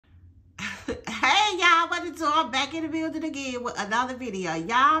YouTube, I'm back in the building again with another video.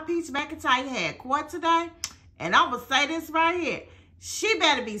 Y'all, Peach McIntyre had court today. And I'm going to say this right here. She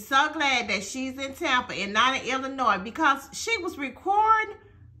better be so glad that she's in Tampa and not in Illinois, because she was recording.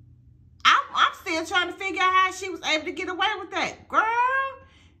 I'm still trying to figure out how she was able to get away with that. Girl,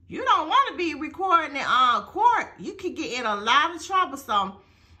 you don't want to be recording in court. You could get in a lot of trouble. So,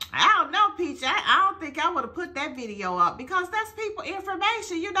 I don't know, Peach. I don't think I would have put that video up, because that's people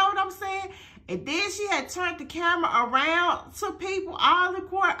information. You know what I'm saying? And then she had turned the camera around to people all in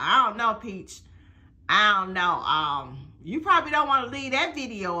court. I don't know, Peach. I don't know. You probably don't want to leave that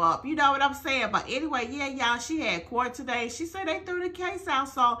video up. You know what I'm saying? But anyway, yeah, y'all, she had court today. She said they threw the case out,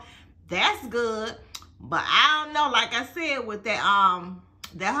 so that's good. But I don't know. Like I said, with that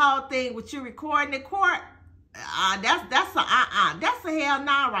that whole thing with you recording in court, that's a hell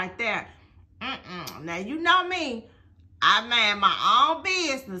no right there. Now you know me. I mind my own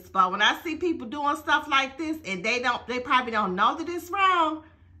business, but when I see people doing stuff like this and they probably don't know that it's wrong.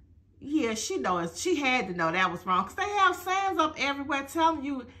 Yeah, she knows. She had to know that was wrong, because they have signs up everywhere telling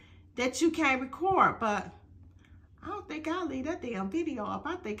you that you can't record. But I don't think I'll leave that damn video up.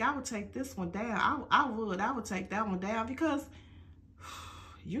 I think I would take this one down. I would take that one down, because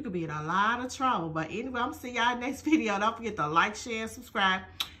you could be in a lot of trouble. But anyway, I'm going to see y'all next video. Don't forget to like, share, and subscribe.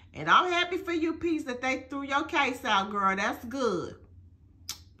 And I'm happy for you, Peace, that they threw your case out, girl. That's good.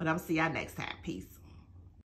 But I'm going to see y'all next time. Peace.